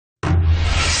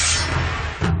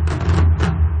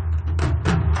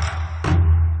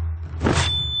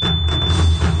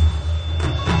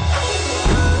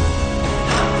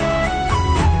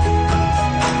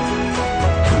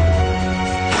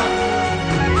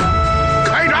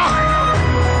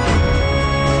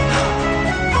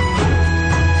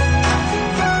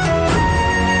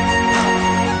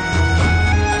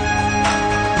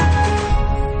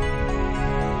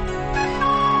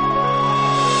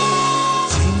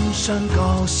山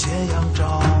高斜阳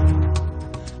照，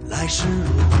来时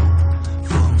路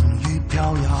风雨飘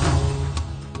摇。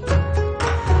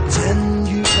监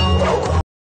狱高挂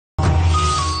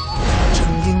陈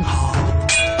英豪，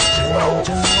阵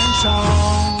阵年少，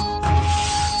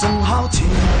总好气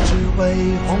只为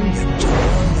红颜折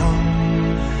腰，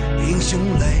英雄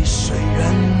泪水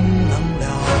人能了。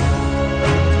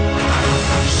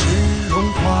是荣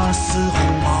华似鸿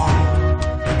毛，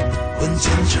问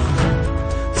前程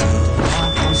策马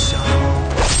狂笑，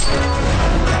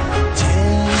借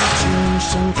今生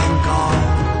天高，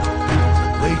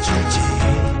为知己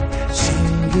行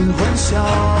云混淆。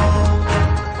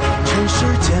尘世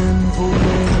间不能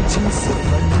情丝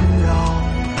纷扰，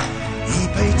一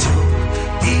杯酒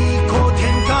地阔天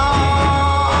高。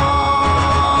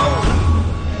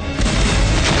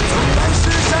纵然是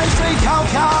山水迢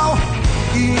迢，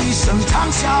一声长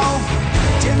啸，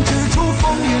剑指出风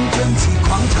云卷起狂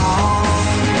潮。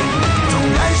纵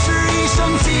然是一生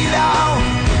寂寥，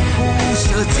不舍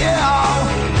桀骜，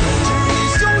只因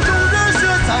胸中热血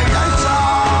在燃烧。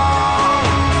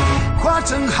化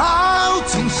成豪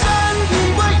情深意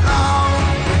未老，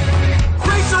回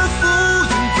首浮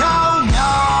云缥缈。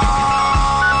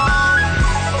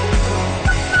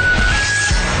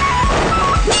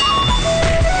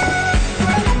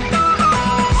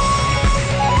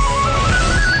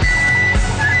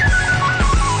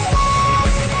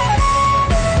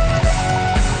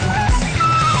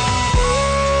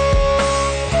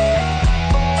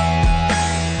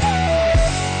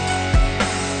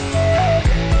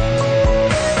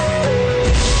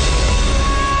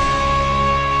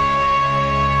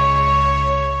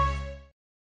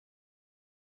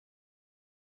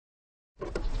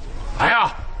来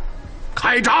呀，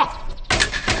开闸！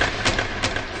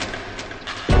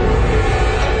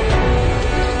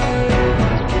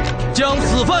将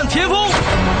此犯田丰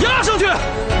押上去。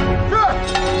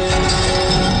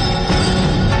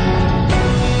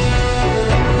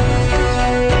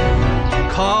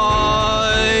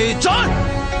开战！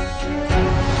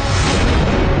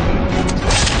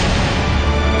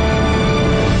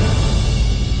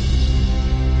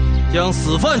将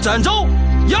死犯展昭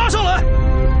押上来。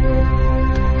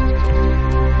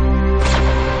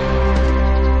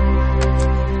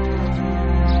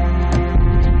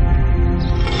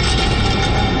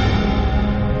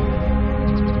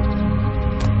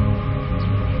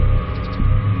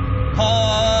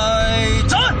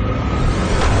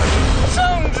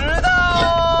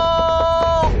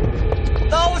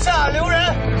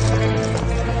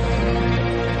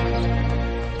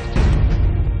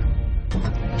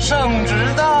圣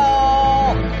旨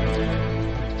到！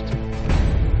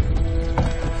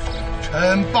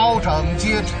臣包拯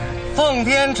接旨。奉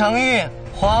天承运，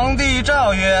皇帝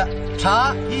诏曰：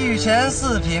查御前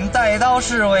4品带刀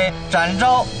侍卫展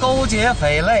昭勾结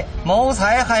匪类，谋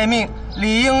财害命，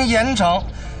理应严惩。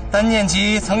但念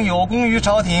其曾有功于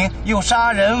朝廷，又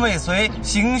杀人未遂，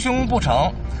行凶不惩，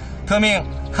特命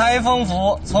开封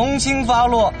府从轻发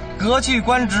落，革去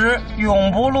官职，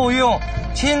永不录用。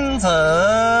钦此。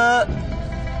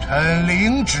臣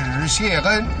领旨谢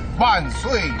恩，万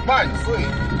岁万岁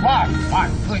万万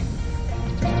岁！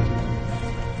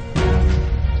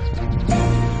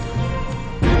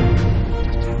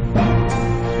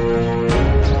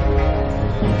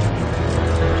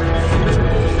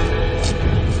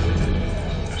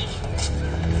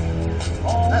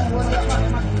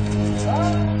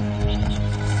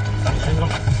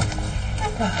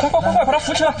快，把他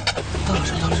扶起来！到了。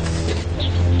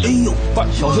哎呦，快，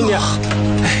小心点！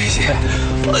哎，谢谢。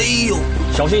哎呦，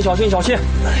小心！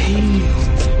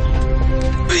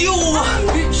哎呦啊！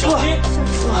小心！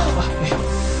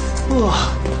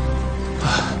哇！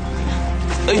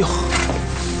哎呦！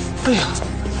哎呀！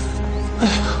哎呀！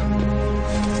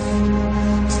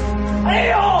哎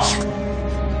呦！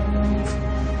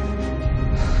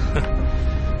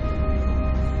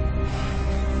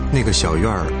那个小院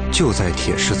儿就在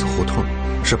铁狮子胡同，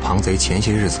是庞贼前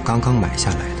些日子刚刚买下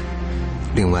来的。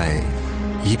另外，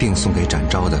一并送给展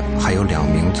昭的还有2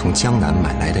名从江南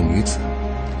买来的女子。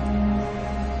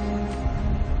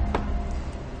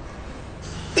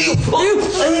哎呦！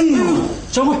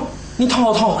掌柜，你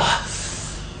烫好。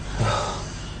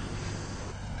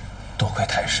多亏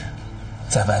太师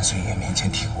在万岁爷面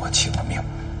前替我请了命，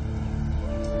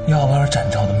要不然展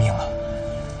昭的命啊，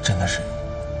真的是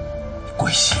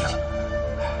归西了。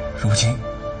如今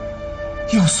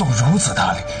又送如此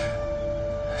大礼，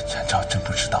展昭真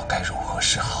不知道该如何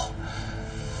是好。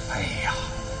哎呀，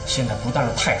现在不但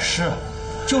是太师了，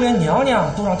就连娘娘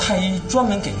都让太医专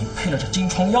门给你配了这金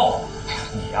疮药。哎呀，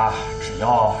你呀，只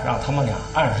要让他们俩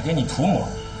按时给你涂抹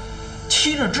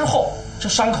，7日之后这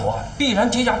伤口啊必然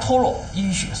结痂脱落，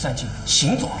阴血散尽，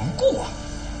行走如故啊。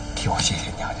替我谢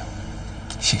谢娘娘，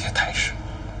谢谢太师，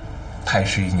太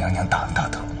师与娘娘大恩大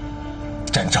德，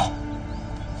展昭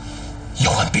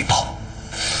有恩必报。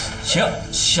行，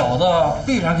小的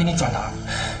必然给你转达。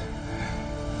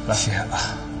来，谢了。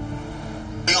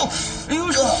哎呦，哎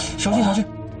呦，小心小心。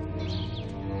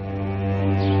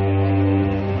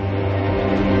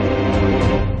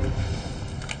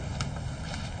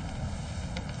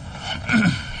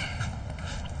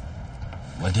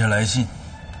我爹来信，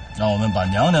让我们把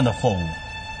娘娘的货物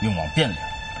运往汴梁。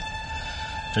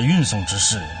这运送之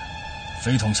事，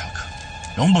非同小可，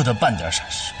容不得半点闪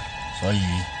失，所以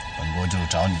本国就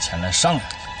找你前来商量。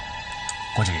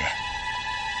国舅爷，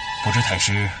不知太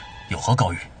师有何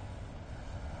高谕？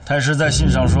太师在信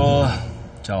上说，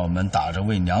叫我们打着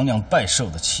为娘娘拜寿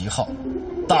的旗号，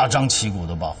大张旗鼓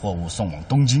地把货物送往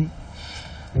东京，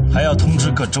还要通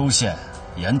知各州县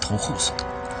沿途护送。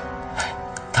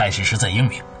太师实在英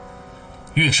明，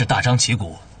越是大张旗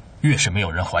鼓，越是没有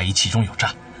人怀疑其中有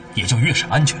诈，也就越是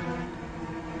安全，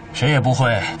谁也不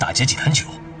会打劫几坛酒。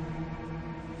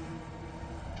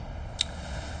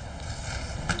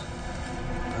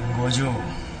本国舅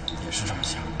也是这么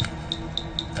想，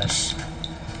但是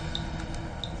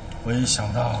我一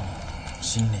想到，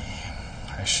心里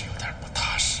还是有点不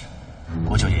踏实。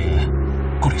国舅爷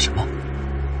顾虑什么？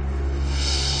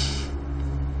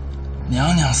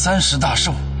娘娘30大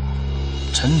寿，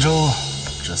陈州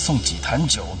只送几坛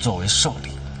酒作为寿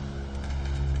礼，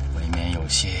未免有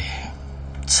些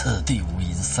此地无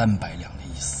银300两的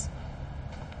意思。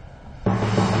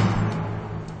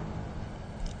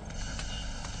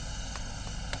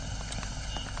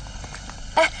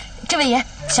哎，这位爷，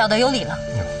小的有礼了。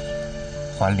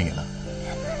还礼了。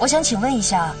我想请问一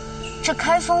下，这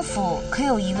开封府可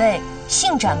有一位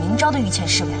姓展名昭的御前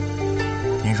侍卫？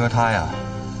听说他呀，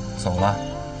走了，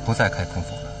不在开封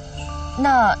府了。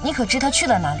那你可知他去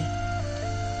了哪里？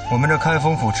我们这开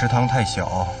封府池塘太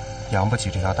小，养不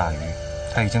起这条大鱼，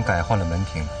他已经改换了门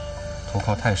庭，投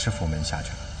靠太师府门下去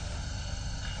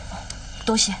了。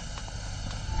多谢。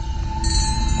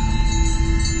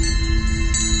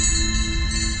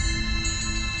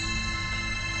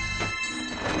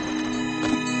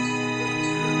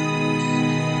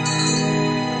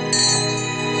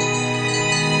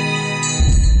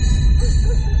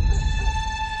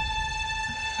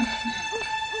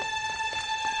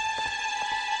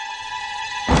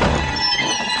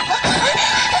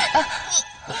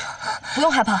不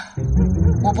用害怕，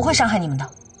我不会伤害你们的。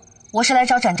我是来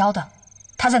找展昭的，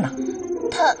他在哪？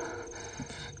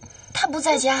他不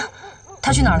在家。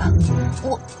他去哪儿了？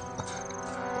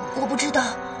我不知道。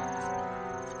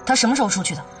他什么时候出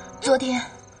去的？昨天。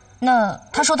那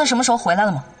他说他什么时候回来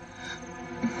了吗？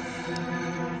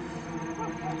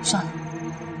算了，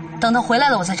等他回来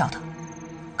了我再找他。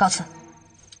告辞。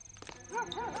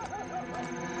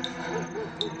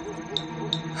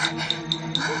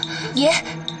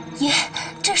爷，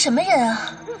这什么人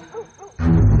啊？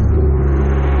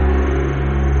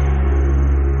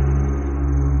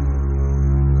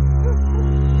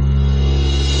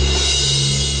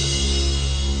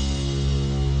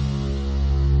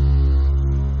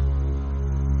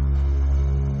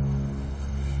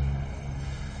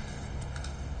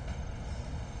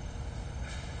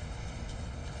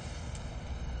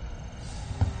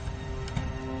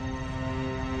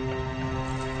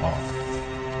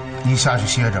你下去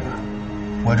歇着吧，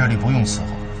我这里不用伺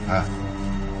候啊。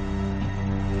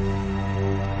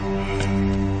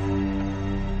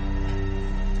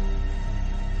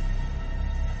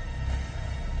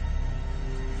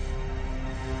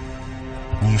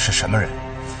你是什么人？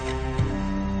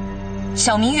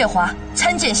小名月华，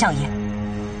参见相爷。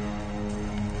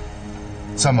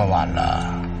这么晚了，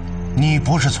你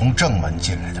不是从正门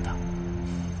进来的吧？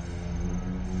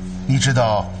你知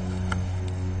道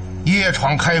夜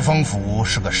闯开封府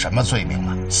是个什么罪名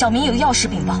吗？小民有要事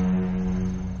禀报。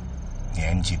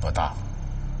年纪不大，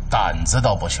胆子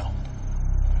倒不小。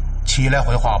起来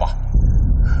回话吧。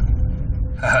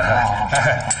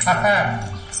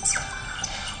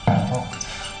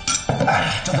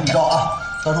就这么着啊，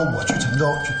到时候我去陈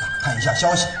州去打探一下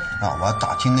消息啊，我要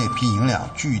打听那批银两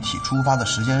具体出发的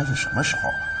时间是什么时候。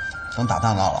等打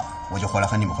探到了，我就回来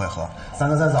和你们会合。3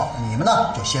个再走，你们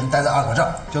呢就先待在二哥这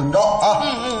儿，就这么着啊。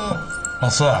老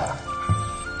四，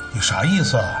你啥意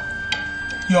思啊？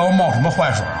要冒什么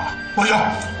坏水啊？不行，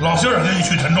老先生跟你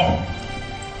去陈州。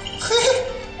嘿，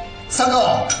三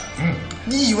哥，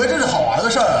你以为这是好玩的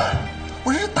事儿啊？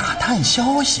我这是打探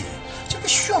消息，这个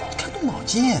需要开动脑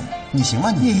筋。你行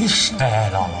吗？你是哎，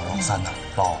老三呐，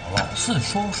老四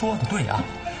说的对啊。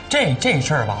这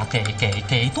事儿吧，给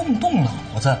动脑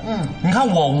子。你看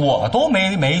我都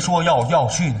没说要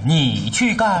去呢，你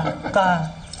去干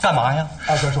嘛呀？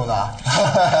二哥说的啊。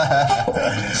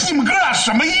你们哥俩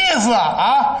什么意思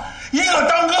啊？一个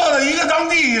当哥的，一个当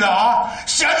弟弟的啊，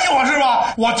嫌弃我是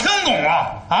吧？我听懂了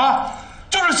啊，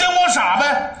就是嫌我傻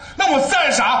呗。那我再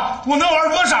傻，我能二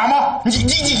哥傻吗？你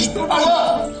二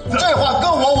哥，这话跟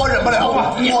我忍不了，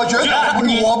我觉得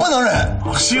我不能忍。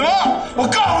行，我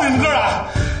告诉你们哥俩，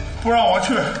不让我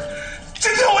去，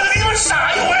今天我就给你们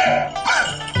傻一回。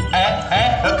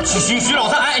徐老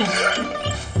三，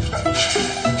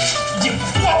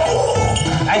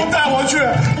我不带我去，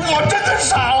我真的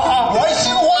傻了，玩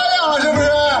新花样了是不是？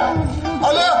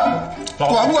二哥，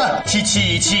管不管？起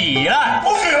来！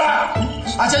不许了！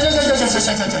啊，行，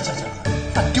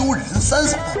那丢人，三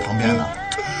嫂在旁边呢。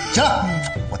行了，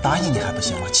我答应你还不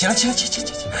行吗？起来！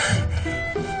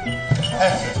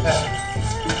哎，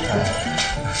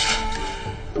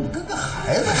你跟个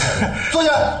孩子似的，坐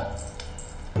下。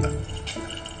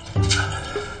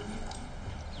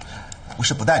不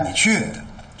是不带你去，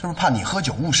就是怕你喝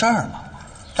酒误事儿嘛。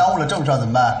耽误了正事怎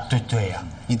么办？对呀，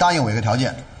你答应我一个条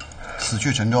件，此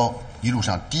去陈州一路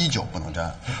上滴酒不能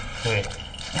沾。对。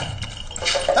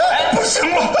不行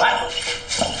了！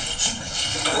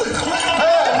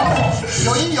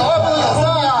有一有二不能有三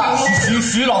啊！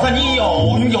徐老三，你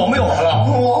有没有了？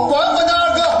我管他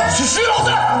二哥！徐老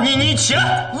三，你起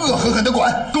来！恶狠狠的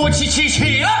管！给我起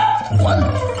来！管！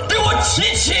给我起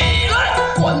来！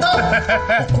管他！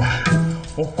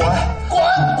我管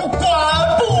不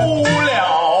了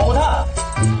他！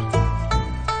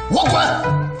我管！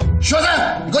徐老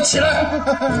三，你给我起来！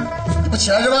你不起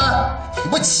来是吧？你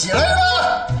不起来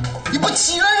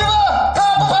是吧？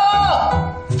怕不怕？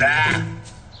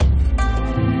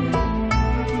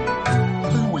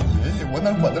真是我爷爷，我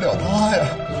哪管得了他呀？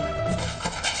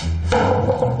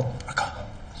二哥，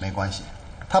没关系，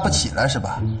他不起来是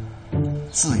吧？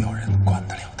自有人管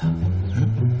得了他。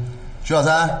徐小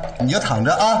三，你就躺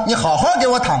着啊，你好好给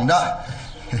我躺着。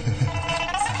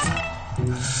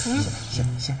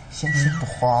先不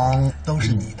慌，都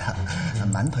是你的。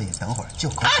馒头也等会儿，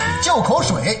就口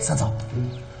水。三嫂，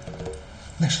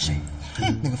那是谁？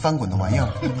那个翻滚的玩意儿，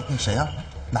那谁啊？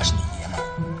那是你爷们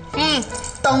儿。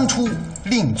当初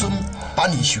令尊把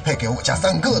你许配给我家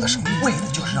三哥的时候，为的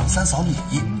就是让三嫂你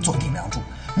做顶梁柱，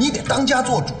你得当家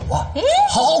做主啊，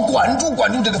好好管住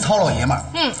这个糙老爷们儿。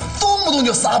动不动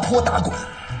就撒泼打滚，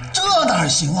这哪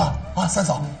行啊？啊，三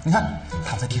嫂，你看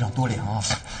躺在地上多凉啊！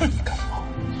一感冒，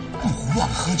胡乱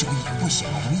喝酒也不行，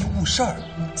容易误事儿。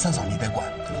三嫂你得管，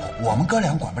我们哥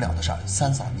俩管不了的事儿，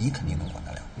三嫂你肯定能管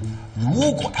得了。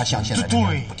如果他像现在这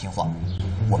样不听话，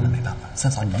我们没办法。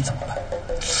三嫂你怎么办？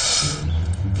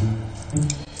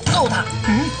揍他！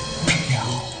漂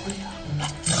亮，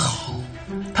好。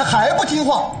他还不听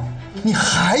话，你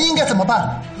还应该怎么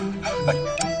办？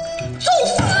揍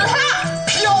死他！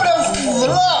漂亮死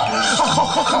了！好，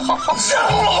张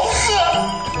老四，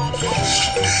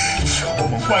我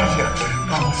们关系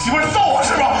让我媳妇揍我是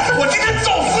吧？我今天揍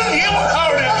死你！我告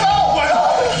诉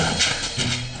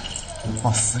你，往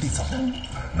死里揍！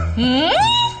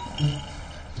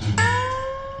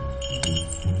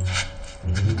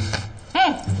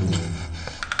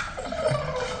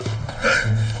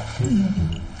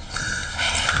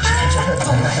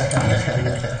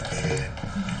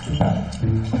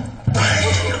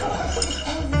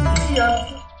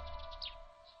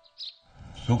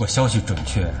如果消息准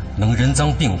确，能人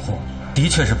赃并获，的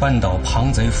确是扳倒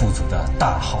庞贼父子的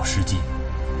大好时机。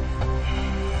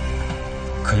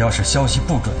可要是消息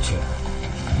不准确，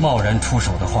贸然出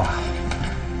手的话，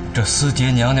这司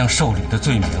节娘娘受礼的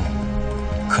罪名，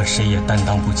可谁也担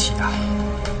当不起啊。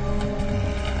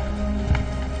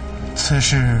此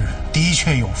事的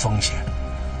确有风险，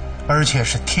而且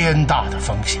是天大的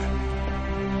风险。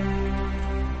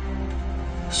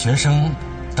学生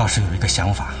倒是有一个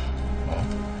想法。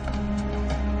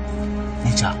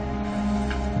你讲，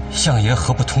相爷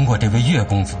何不通过这位岳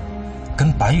公子，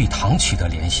跟白玉堂取得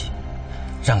联系，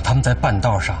让他们在半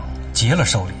道上结了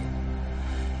受礼。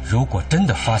如果真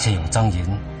的发现有赃银，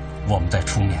我们再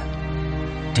出面，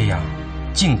这样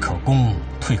进可攻，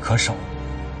退可守，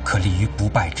可立于不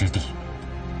败之地。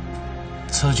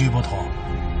此举不妥。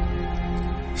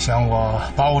想我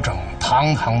包拯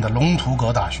堂堂的龙图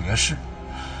阁大学士，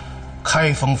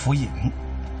开封府尹，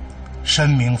深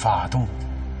明法度，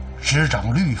执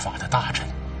掌律法的大臣，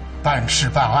办事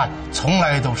办案从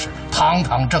来都是堂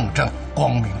堂正正、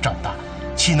光明正大，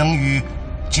岂能与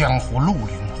江湖路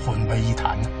人混为一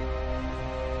谈呢？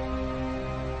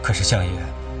可是相爷，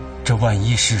这万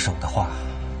一失手的话，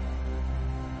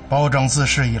包拯自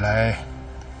世以来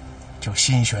就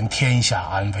心悬天下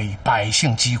安危、百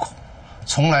姓疾苦，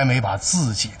从来没把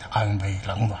自己的安危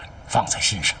冷暖放在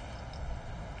心上。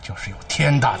就是有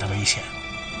天大的危险，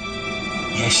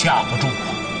也吓不住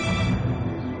我。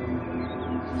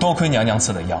多亏娘娘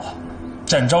赐的药，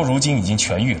展昭如今已经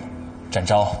痊愈了。展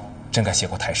昭真该谢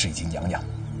过太师以及娘娘，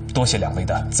多谢两位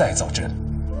的再造之恩。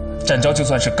展昭就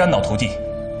算是肝脑涂地，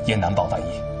也难保万一。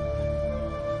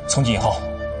从今以后，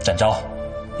展昭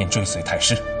便追随太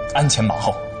师，鞍前马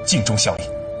后，尽忠效力。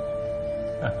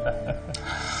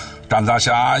展大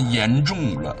侠言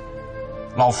重了，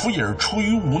老夫也是出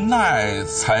于无奈，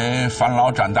才烦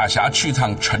劳展大侠去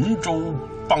趟陈州，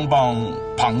帮帮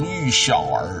庞昱小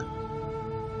儿。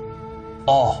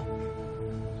哦，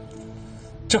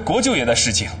这国舅爷的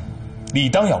事情，理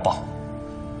当要帮。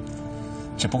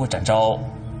只不过展昭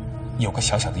有个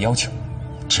小小的要求，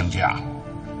请讲。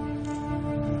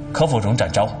可否容展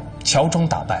昭乔装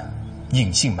打扮，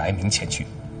隐姓埋名前去？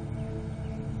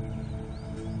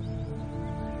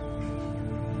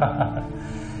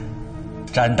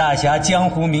展大侠江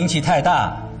湖名气太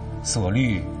大，所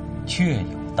虑确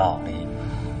有道理。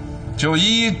就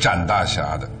依展大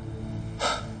侠的。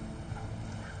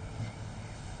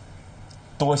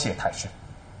多谢太师，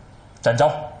展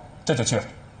昭这就去了。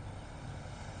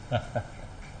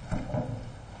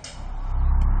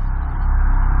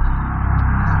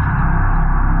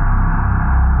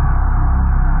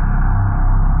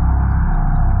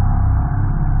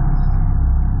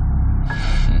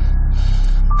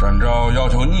展昭要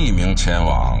求匿名前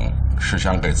往，是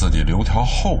想给自己留条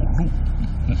后路。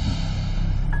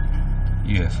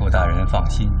岳父大人放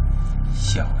心，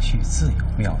小婿自有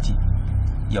妙计。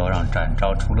要让展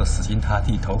昭除了死心塌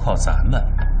地投靠咱们，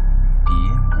别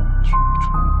无去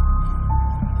处。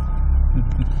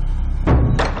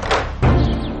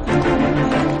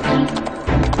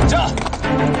驾！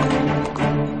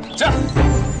驾！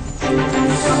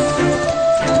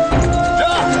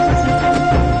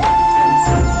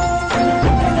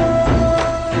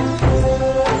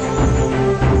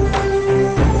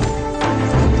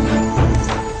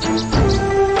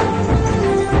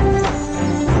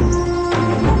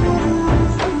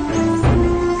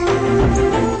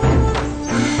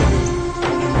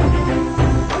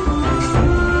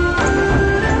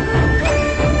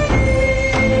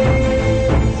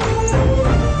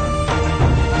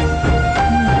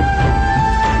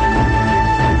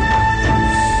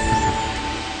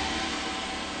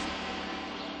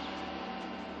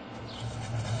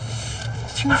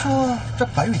听说这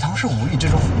白玉堂是武艺之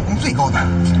中武功最高的，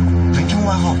人称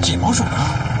外号解毛术。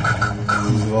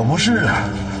可不是啊！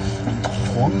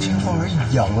皇亲皇儿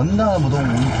养了那么多武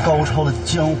艺高超的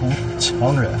江湖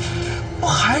强人，不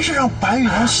还是让白玉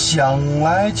堂想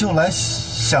来就来，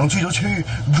想去就去，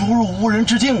如入无人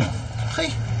之境吗？嘿，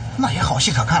那也好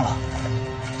戏可看了。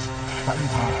白玉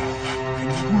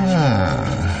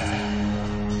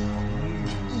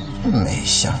堂，没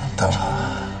想到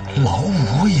老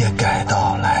五也改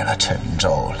道来了陈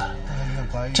州了，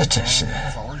这真是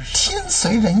天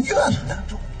随人愿呢。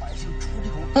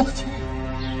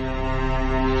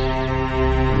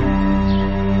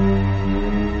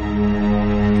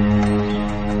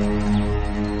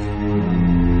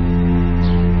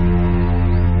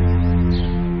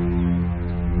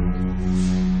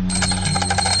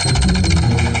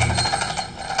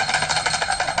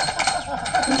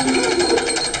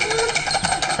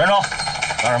站住！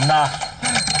干什么呢？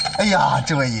哎呀，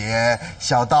这位爷，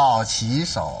小道起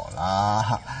手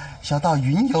了。小道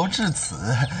云游至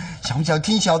此，想不想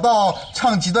听小道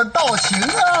唱几段道情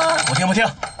啊？不听不听。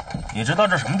你知道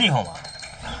这什么地方吗？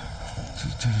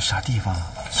这是啥地方啊？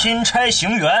钦差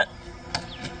行辕。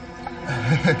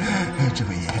这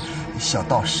位爷，小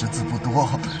道识字不多，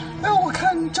我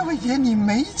看这位爷你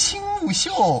眉清目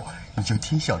秀，你就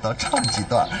听小道唱几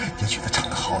段，也觉得唱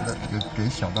得好的，就给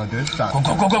小道点赏。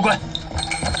滚！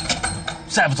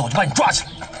再不走就把你抓起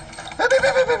来！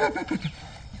别！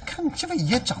看这位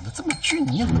爷长得这么俊，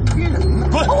你也不推人呢？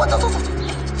滚！我走！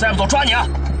再不走抓你啊！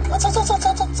走！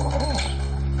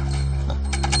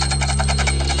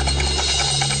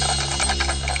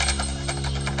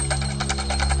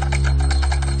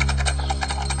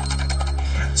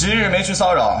即日没去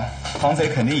骚扰，庞贼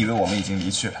肯定以为我们已经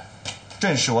离去了，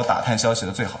正是我打探消息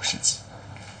的最好时机。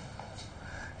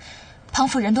庞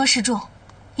府人多势众，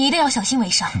一定要小心为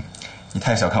上。你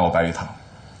太小看我白玉堂，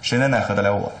谁能奈何得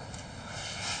了我？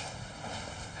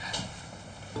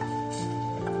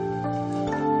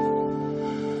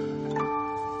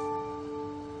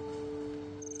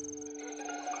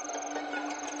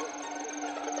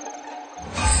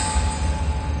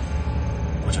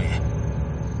五九爷，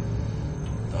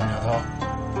邓小涛，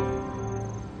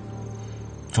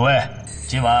主诸位，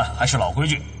今晚还是老规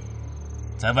矩，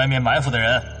在外面埋伏的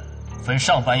人分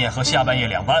上半夜和下半夜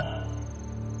2班，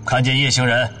看见夜行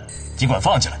人尽管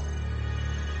放进来，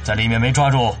在里面没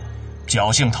抓住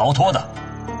侥幸逃脱的，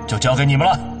就交给你们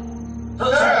了。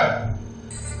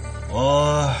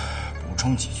我补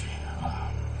充几句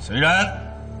啊，虽然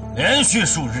连续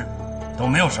数日都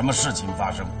没有什么事情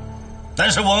发生，但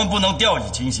是我们不能掉以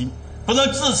轻心，不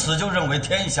能自此就认为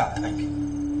天下太平。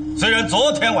虽然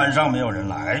昨天晚上没有人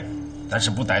来，但是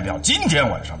不代表今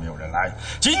天晚上没有人来；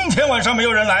今天晚上没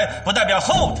有人来，不代表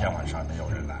后天晚上没有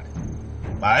人来。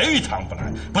白玉堂不来，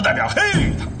不代表黑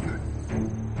玉堂不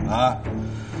来啊！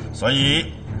所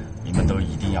以你们都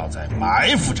一定要在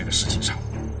埋伏这个事情上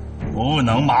不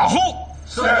能马虎。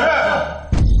是。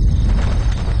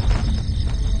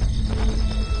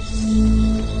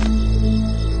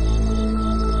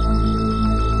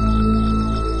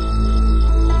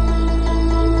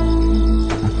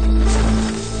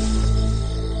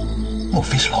莫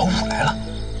非是老五来了？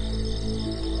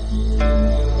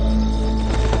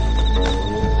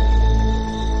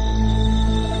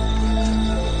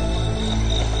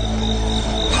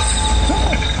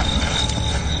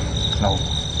老五，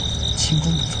轻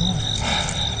功不错呀！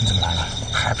你怎么来了？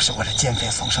还不是为了减肥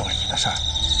送寿礼的事儿。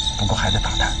不过还得打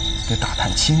探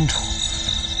清楚，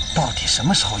到底什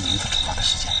么时候银子出发的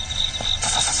时间。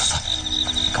走，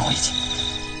跟我一起。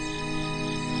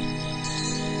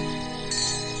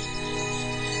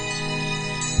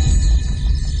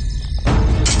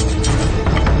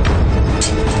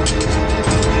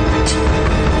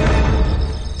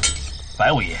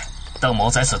白五爷，邓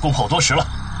某在此恭候多时了。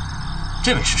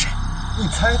这位是谁？你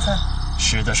猜猜。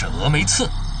吃的是峨眉刺，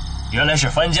原来是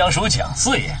番江署蒋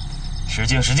四爷。失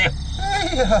敬。哎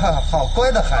呀，好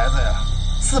乖的孩子呀！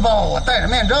四豹，我戴着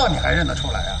面罩你还认得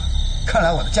出来啊？看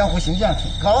来我的江湖形象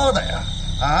挺高的呀！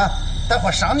啊，待会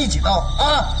儿赏你几刀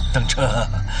啊！邓彻，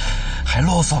还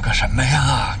啰嗦个什么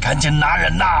呀？赶紧拿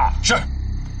人呐！是。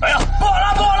哎呀，不好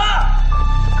了！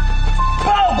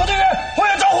报，国队员，火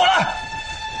焰着火了！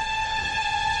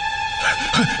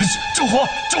救火！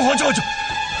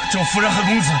救夫人和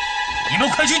公子！你们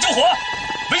快去救火！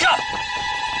围上！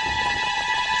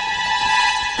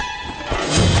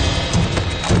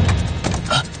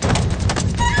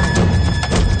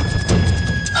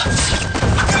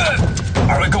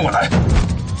二位跟我来，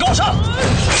跟我上！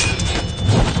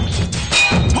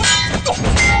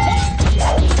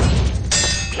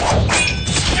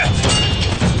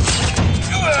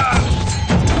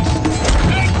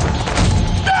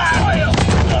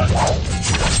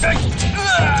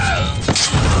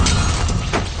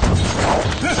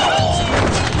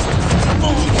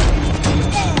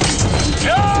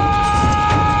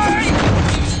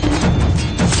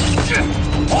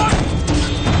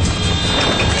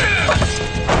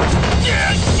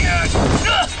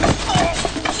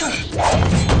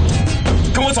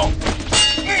跟我走。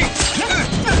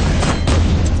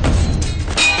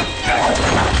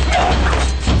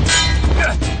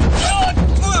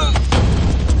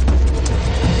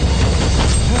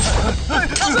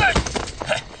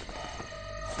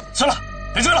行了，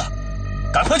别追了，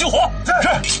赶快救火！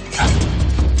是。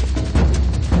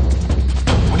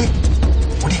五弟，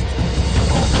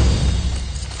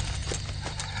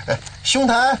兄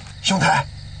台，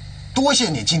多谢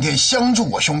你今天相助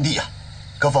我兄弟啊，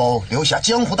可否留下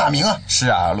江湖大名啊？是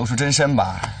啊，露出真身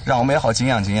吧，让我们也好敬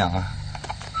仰敬仰啊。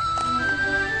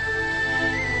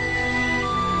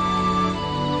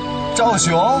赵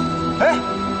雄，哎，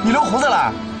你留胡子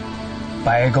了？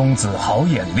白公子好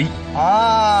眼力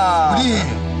啊！五弟，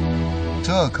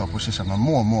这可不是什么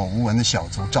默默无闻的小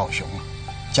卒赵雄啊。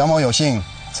蒋某有幸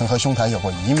曾和兄台有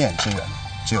过一面之缘，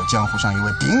只有江湖上一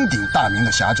位鼎鼎大名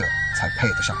的侠者才配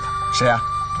得上他。谁啊？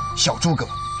小诸葛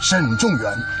沈仲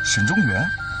元。沈仲元？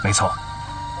没错，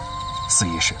四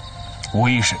义士、五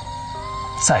义士，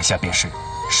在下便是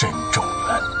沈仲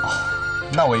元。哦，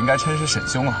那我应该称是沈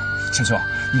兄啊。沈兄，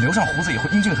你留上胡子以后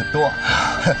英俊很多。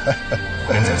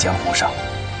人在江湖上，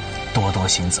多多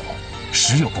行走，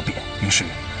时有不便，于是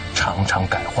常常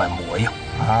改换模样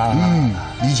啊。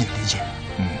理解。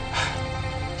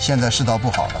现在世道不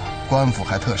好了，官府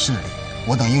还特势力，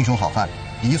我等英雄好汉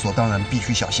理所当然必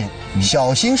须小心，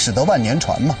小心使得万年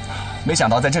船嘛。没想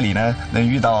到在这里呢，能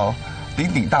遇到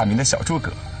鼎鼎大名的小诸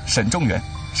葛沈仲元，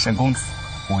沈公子，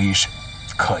无疑是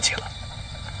客气了。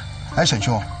哎，沈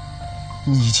兄，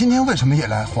你今天为什么也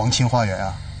来皇亲花园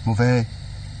啊？莫非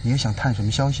你也想探什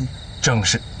么消息？正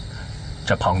是，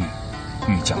这庞宇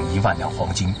欲将1万两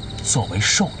黄金作为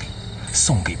寿礼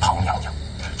送给庞娘娘，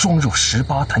装入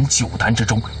18坛酒坛之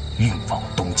中，运往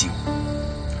东京。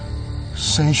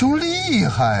沈兄厉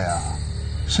害啊！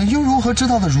沈兄如何知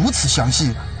道的如此详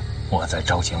细？我在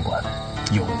招贤馆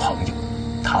有朋友，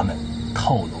他们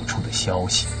透露出的消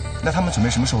息。那他们准备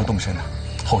什么时候动身呢？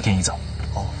后天一早。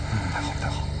哦，太好太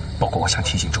好。不过我想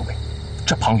提醒诸位，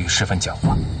这庞昱十分狡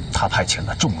猾，他派遣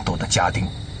了众多的家丁、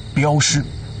镖师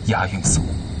押运死物，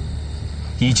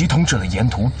以及通知了沿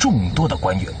途众多的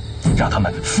官员，让他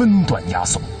们分段押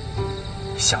送。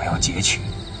想要劫取，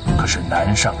可是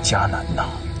难上加难呐。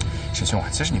师兄啊，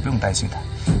其实你不用担心的。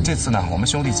这次呢，我们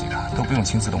兄弟几个都不用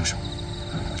亲自动手。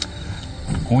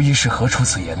无疑是何出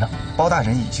此言呢？包大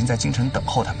人已经在京城等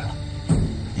候他们了。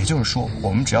也就是说，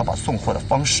我们只要把送货的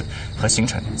方式和行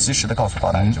程及时的告诉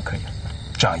包大人就可以了。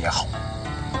这样也好，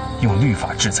用律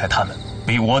法制裁他们，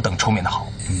比我等出面的好。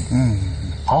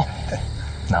好，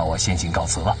那我先行告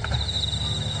辞了。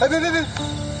哎，别，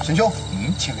沈兄，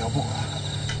请留步。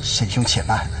沈兄且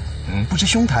慢，不知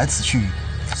兄台此去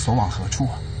所往何处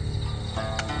啊？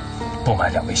不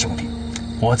瞒两位兄弟，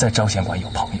我在招贤馆有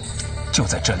朋友，就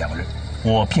在这2日，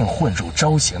我便混入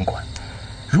招贤馆。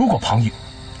如果庞昱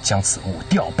将此物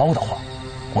调包的话，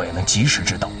我也能及时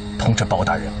知道，通知包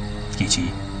大人以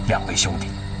及2位兄弟。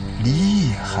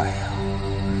厉害呀！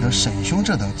有沈兄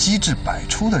这等机智百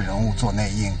出的人物做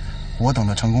内应，我等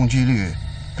的成功几率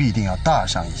必定要大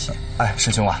上一些。哎，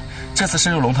师兄啊，这次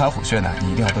深入龙潭虎穴呢，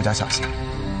你一定要多加小心。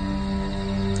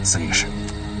4一事、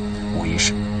5一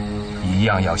事，一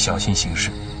样要小心行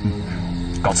事。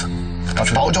告辞。告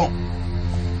辞。保重。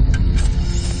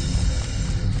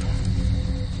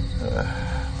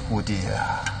五弟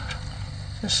啊，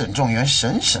这沈状元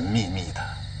神神秘秘的，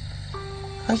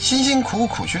还辛辛苦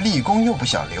苦去立功，又不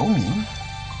想留名，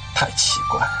太奇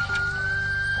怪了。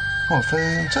莫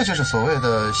非这就是所谓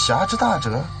的侠之大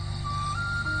者？那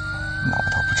我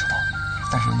倒不知道，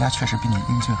但是人家确实比你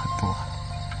英俊很多。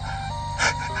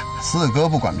四哥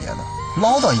不管别的，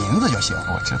捞到银子就行。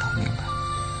我知道，明白。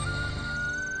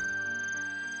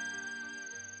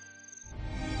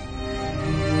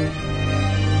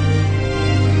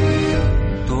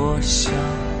多想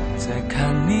再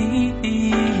看你一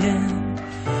眼，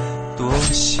多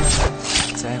想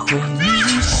再回你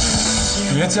身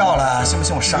边。别叫了，信不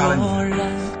信我杀了你？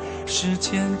时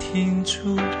间停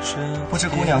住这，不知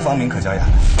姑娘芳名可叫雅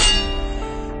兰？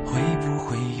会不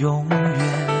会永远？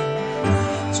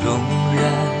纵然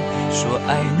说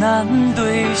爱难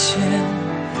兑现，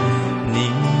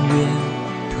宁愿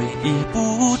退一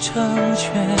步成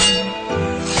全。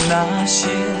那些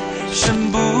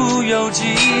身不由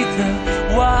己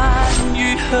的婉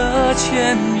语和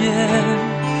千言，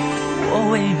我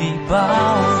为你保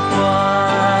管。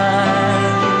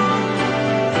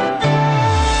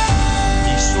你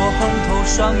说红透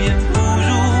双眼不如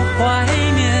怀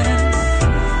念，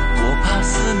我怕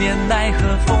思念奈何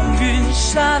风云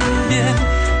善变，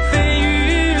蜚语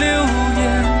流言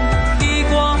一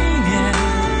光年，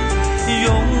永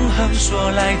恒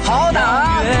说来多遥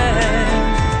远。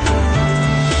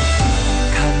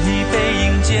背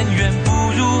影渐远不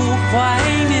如怀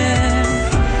念，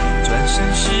转身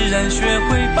释然学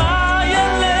会把眼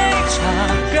泪擦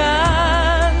干。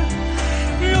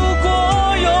如果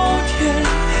有天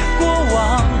过往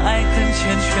爱恨缱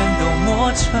绻都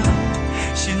磨成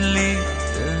心里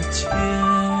的茧，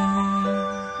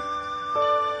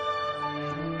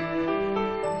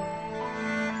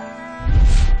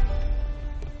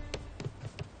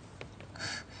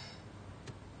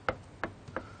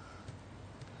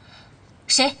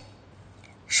谁？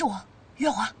是我，月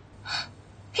华，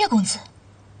月公子。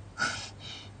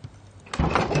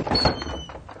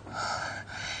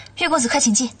月公子，快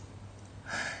请进。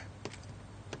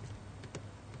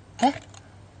哎，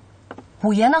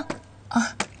五爷呢？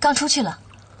啊，刚出去了。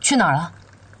去哪儿了？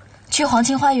去黄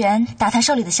金花园打探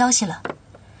受理的消息了。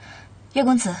月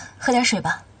公子，喝点水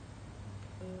吧。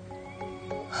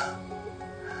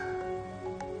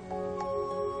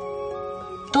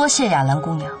多谢雅兰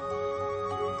姑娘。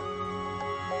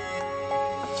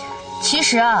其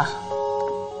实啊，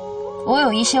我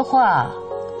有一些话，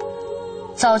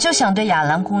早就想对雅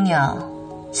兰姑娘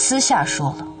私下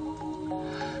说了。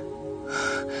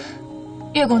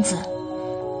月公子，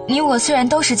你我虽然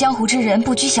都是江湖之人，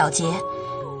不拘小节，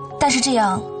但是这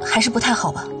样还是不太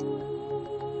好吧？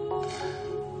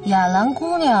雅兰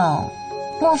姑娘，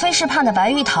莫非是盼着白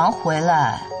玉堂回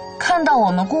来，看到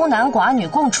我们孤男寡女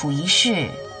共处一室，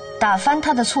打翻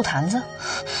他的醋坛子？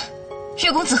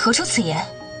月公子何出此言？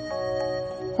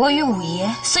我与五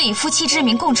爷虽以夫妻之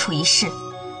名共处一室，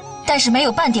但是没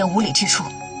有半点无礼之处。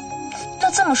那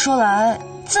这么说来，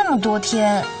这么多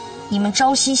天你们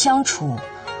朝夕相处，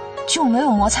就没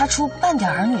有摩擦出半点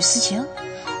儿女私情？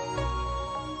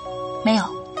没有。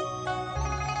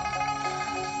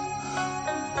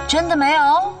真的没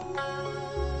有？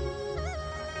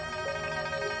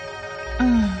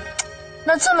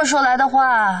那这么说来的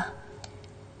话，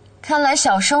看来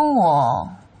小生我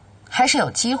还是有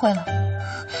机会了。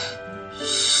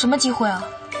什么机会啊？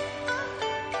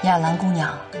亚兰姑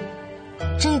娘，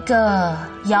这个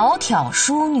窈窕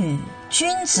淑女，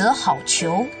君子好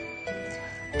逑。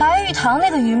白玉堂那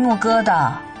个榆木疙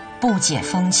瘩不解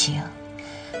风情，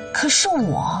可是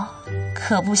我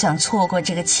可不想错过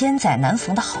这个千载难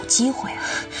逢的好机会啊！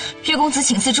岳公子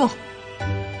请自重。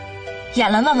亚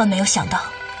兰万万没有想到，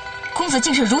公子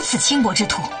竟是如此轻薄之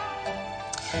徒。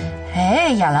哎，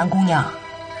亚兰姑娘，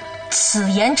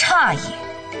此言差也。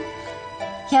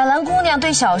亚兰姑娘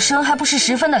对小生还不是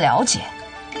十分的了解，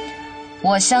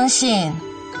我相信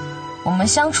我们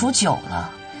相处久了，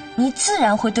你自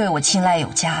然会对我青睐有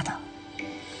加的。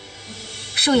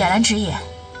恕亚兰直言，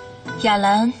亚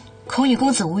兰恐与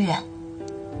公子无缘。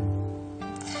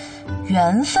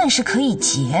缘分是可以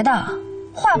结的，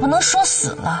话不能说死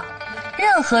了，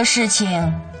任何事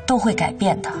情都会改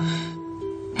变的。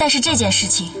但是这件事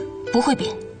情不会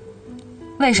变。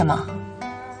为什么？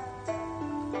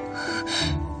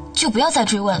就不要再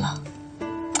追问了。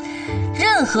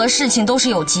任何事情都是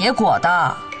有结果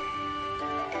的。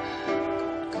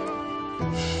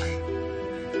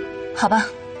好吧，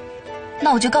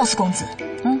那我就告诉公子，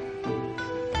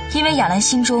因为亚兰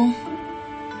心中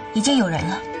已经有人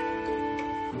了。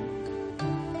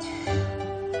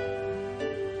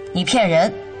你骗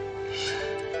人！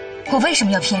我为什么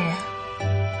要骗人？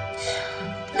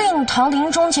令堂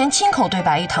临终前亲口对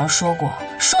白玉堂说过，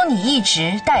说你一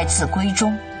直待字闺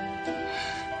中。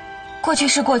过去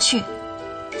是过去，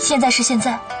现在是现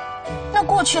在。那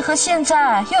过去和现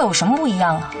在又有什么不一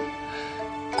样啊？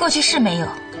过去是没有，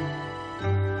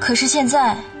可是现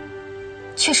在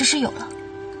确实是有了。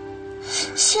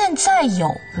现在有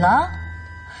了？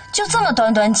就这么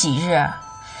短短几日，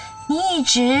你一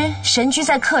直神居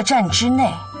在客栈之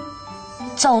内，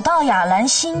走到亚兰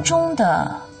心中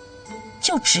的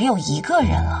就只有一个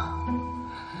人了，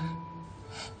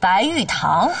白玉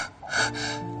堂。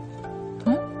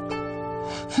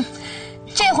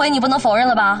这回你不能否认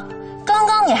了吧？刚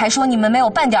刚你还说你们没有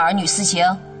半点儿女私情，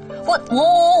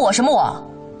我什么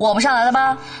我不上来了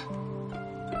吧？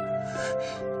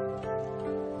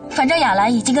反正亚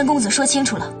兰已经跟公子说清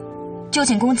楚了，就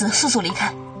请公子速速离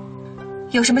开。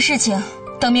有什么事情，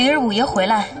等明日五爷回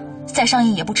来再商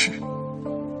议也不迟。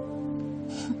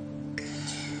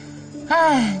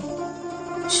唉，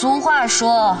俗话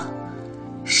说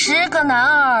，10个男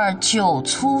儿9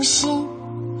粗心。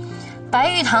白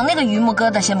玉堂那个榆木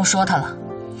疙瘩先不说他了，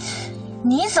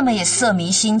你怎么也色迷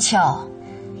心窍，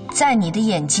在你的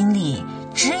眼睛里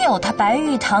只有他白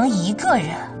玉堂一个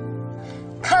人，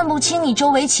看不清你周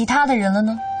围其他的人了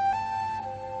呢？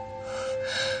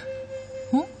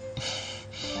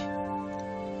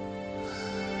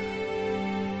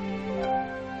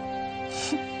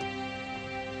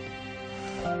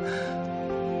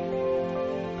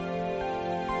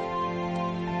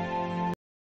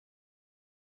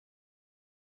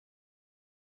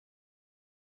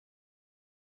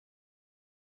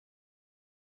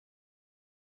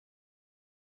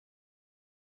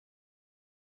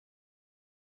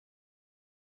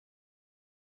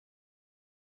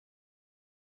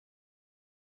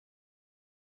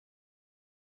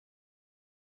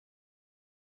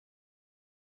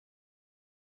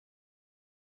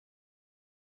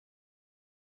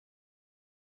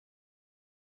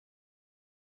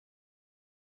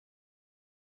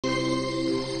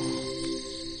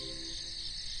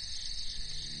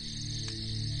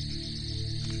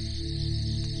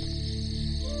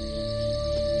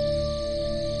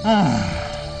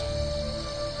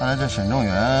看来这沈仲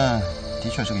元的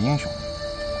确是个英雄，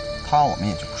他我们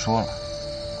也就不说了。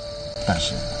但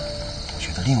是，我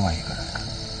觉得另外一个人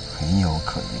很有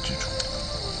可疑之处。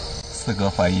四哥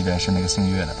怀疑的是那个姓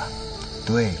岳的吧？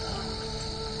对了，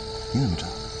你怎么知道？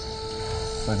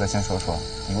四哥先说说，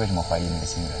你为什么怀疑那个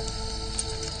姓岳？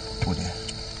五爷，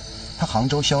他杭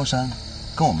州萧山，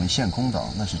跟我们县公岛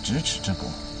那是咫尺之隔，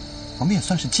我们也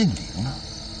算是近邻了。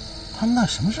他那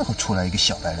什么时候出来一个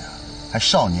小白脸，还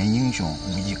少年英雄，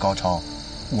武艺高超，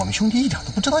我们兄弟一点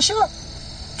都不知道信儿。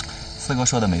四哥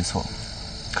说的没错，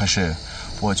可是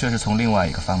我却是从另外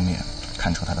一个方面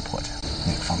看出他的破绽。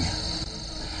哪个方面？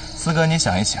四哥，你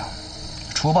想一想，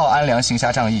除暴安良、行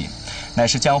侠仗义，乃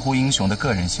是江湖英雄的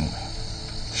个人行为，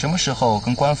什么时候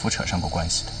跟官府扯上过关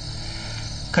系的？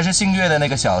可是姓岳的那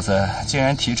个小子竟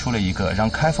然提出了一个让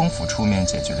开封府出面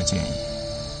解决的建议，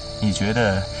你觉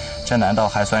得这难道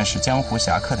还算是江湖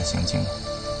侠客的行径吗？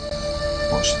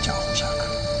不是江湖侠客，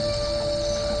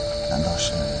难道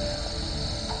是？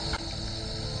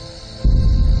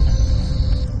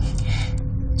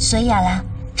所以亚兰，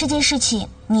这件事情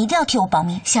你一定要替我保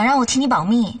密。想让我替你保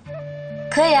密？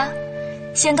可以啊，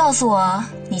先告诉我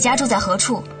你家住在何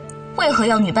处，为何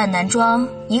要女扮男装，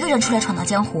一个人出来闯荡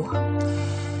江湖？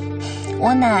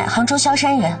我乃杭州萧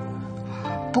山人，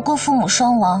不过父母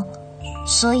双亡，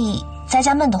所以在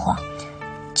家闷得慌，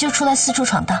就出来四处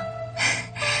闯荡。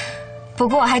不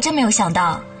过我还真没有想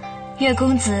到，岳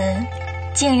公子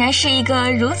竟然是一个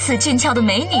如此俊俏的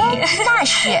美女。那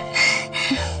是。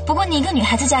不过你一个女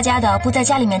孩子家的，不在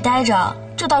家里面待着，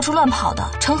就到处乱跑的，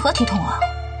成何体统啊？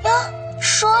哟，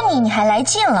说你还来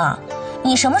劲了。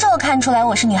你什么时候看出来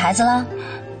我是女孩子了？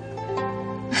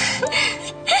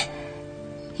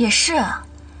也是啊，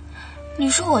你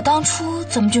说我当初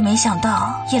怎么就没想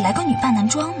到也来个女扮男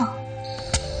装呢？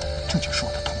这就说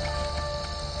得通了，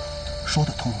说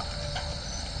得通了。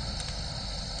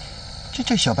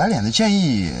这小白脸的建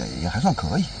议也还算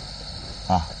可以，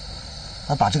啊，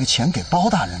把这个钱给包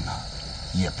大人呢，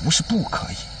也不是不可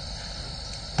以，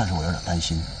但是我有点担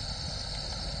心。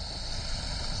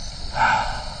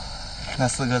那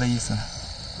四哥的意思呢？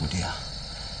五弟啊，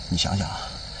你想想啊，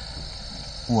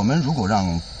我们如果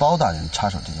让包大人插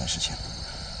手这件事情，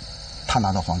他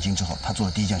拿到黄金之后，他做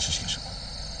的第一件事情是什么？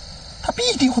他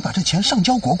必定会把这钱上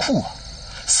交国库啊！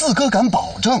四哥敢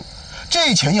保证，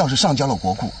这钱要是上交了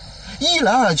国库，一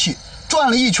来二去转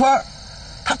了一圈，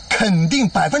他肯定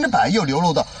100%又流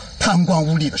落到贪官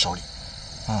污吏的手里。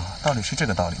啊，道理是这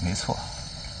个道理，没错。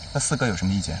那四哥有什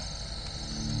么意见？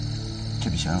这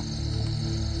笔钱，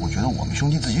我觉得我们兄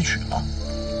弟自己取了。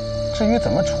至于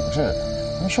怎么处置，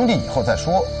我们兄弟以后再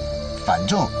说。反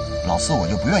正老四我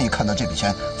就不愿意看到这笔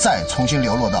钱再重新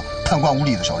流落到贪官污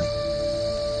吏的手里。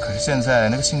可是现在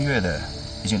那个姓岳的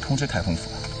已经通知开封府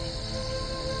了。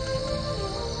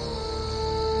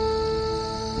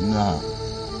那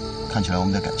看起来我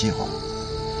们得改计划。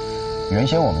原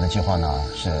先我们的计划呢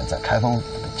是在开封府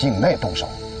的境内动手，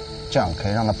这样可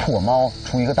以让他破猫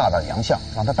出一个大大的洋相，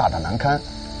让他大大难堪。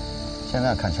现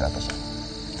在看起来不行，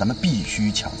咱们必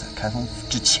须抢在开封府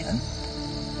之前，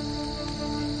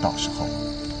到时候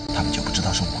他们就不知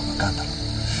道是我们干的了。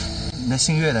那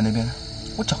姓岳的那边呢？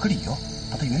我找个理由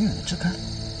把他远远的支开，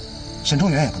沈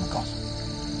中原也不能告诉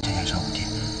这件事5天，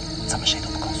咱们谁都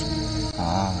不告诉。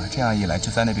啊，这样一来，就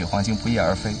算那笔黄金不翼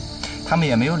而飞，他们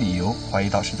也没有理由怀疑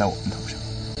到是在我们头上。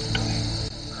对，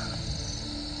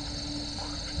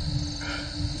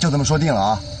就这么说定了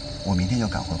啊！我明天就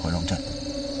赶回回龙镇，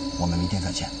我们明天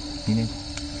再见。明天。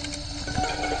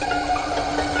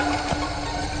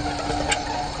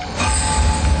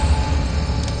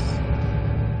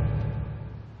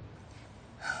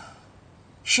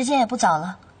时间也不早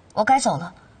了，我该走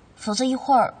了，否则一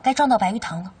会儿该撞到白玉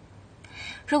堂了。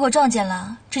如果撞见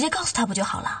了，直接告诉他不就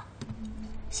好了？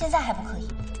现在还不可以。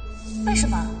为什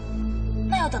么？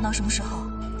那要等到什么时候？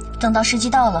等到时机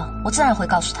到了，我自然会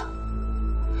告诉他。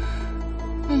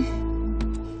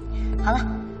好了，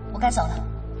我该走了。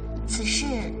此事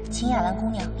请雅兰姑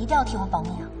娘一定要替我保密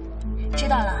啊。知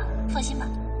道了，放心吧。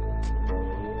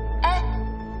哎，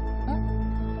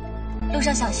路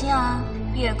上小心啊，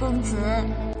岳公子。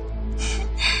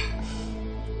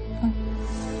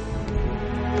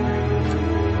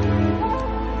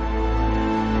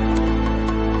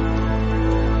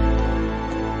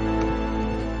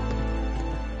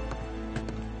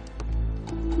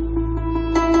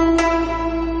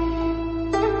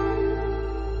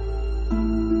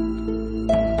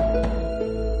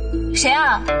谁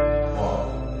啊？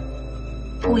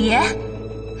五爷，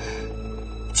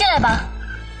进来吧。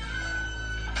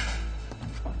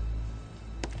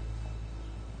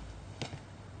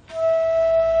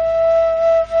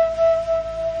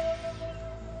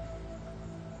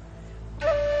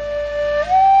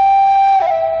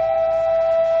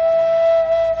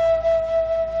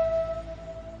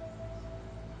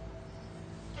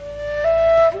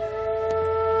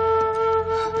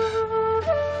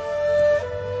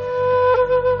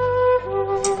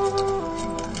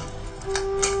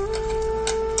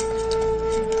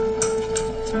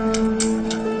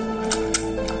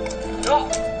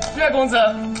岳公子，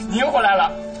您回来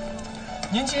了。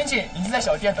您请进，已经在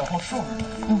小店等候数日。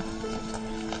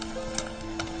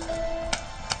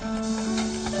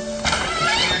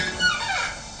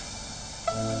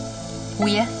五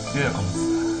爷，岳公子，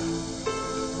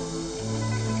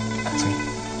请。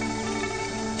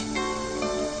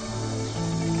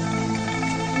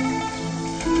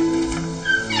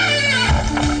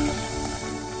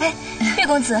哎，岳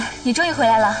公子，你终于回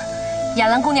来了。雅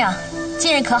兰姑娘，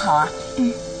近日可好啊？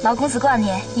老公子挂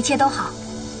念，一切都好。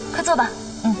快坐吧。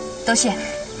多谢。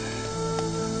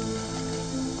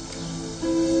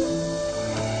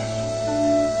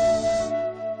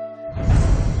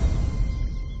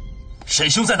沈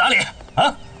兄在哪里？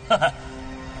啊？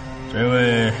这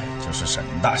位就是沈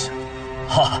大侠。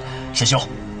哈，沈兄，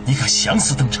你可想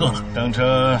死邓彻了。邓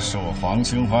彻是我皇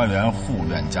清花园护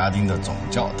院家丁的总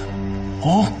教头。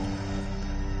哦，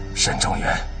沈中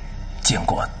原见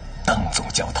过邓总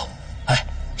教头。哎，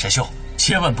沈兄，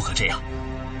千万不可这样。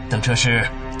邓彻是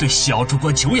对小主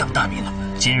官久仰大名了，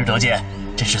今日得见，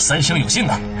真是三生有幸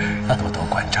啊！多多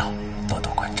关照，多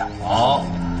多关照。好，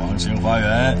皇清花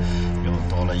园又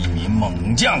多了一名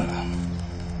猛将啊！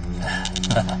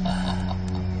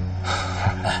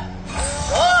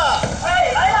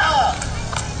来了！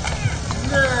您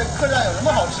这客栈有什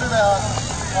么好吃的呀？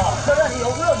客栈里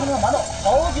有热腾腾馒头，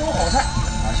好酒好菜。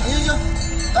行，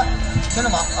来，先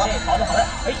生忙啊！好的。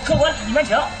哎，客官里面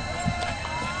请。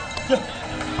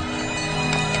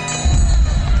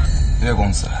岳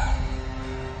公子，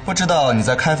不知道你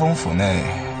在开封府内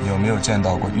有没有见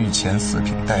到过御前四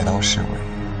品带刀侍卫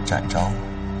展昭？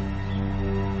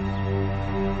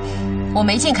我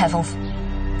没进开封府。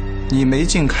你没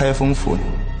进开封府，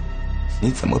你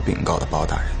怎么禀告的包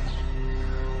大人？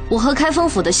我和开封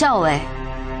府的校尉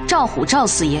赵虎赵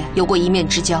四爷有过一面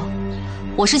之交，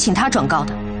我是请他转告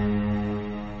的。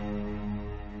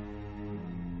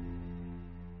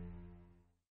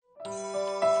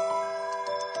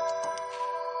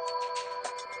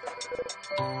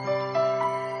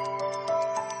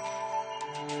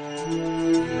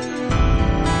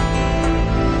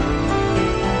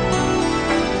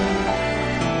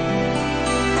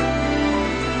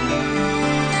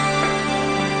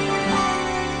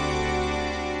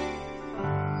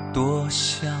多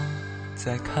想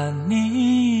再看你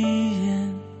一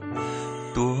眼，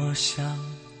多想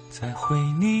再回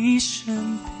你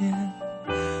身边。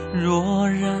若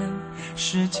然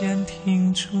时间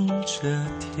停住这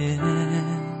天，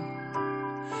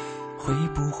会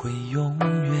不会永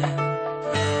远？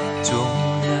纵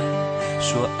然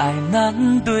说爱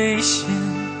难兑现，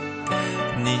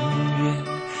宁愿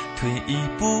退一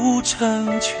步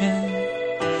成全。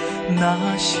那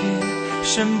些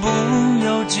身不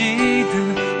由己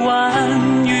的婉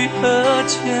语和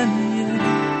千言，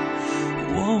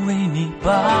我为你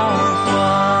保管。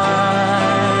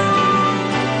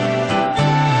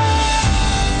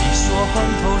你说红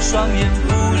透双眼不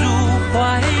如怀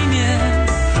念，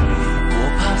我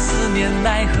怕思念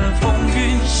奈何风云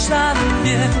善变，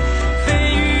蜚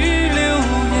语流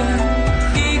言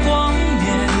的光年，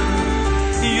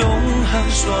永恒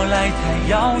说来太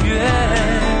遥远。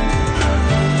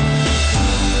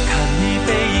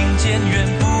渐远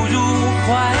不如怀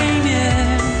念，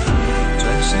转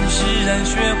身释然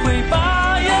学会把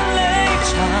眼泪擦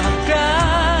干。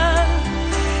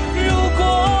如果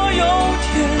有天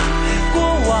过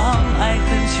往爱恨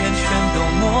缱绻都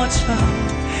磨成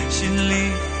心里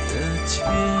的结。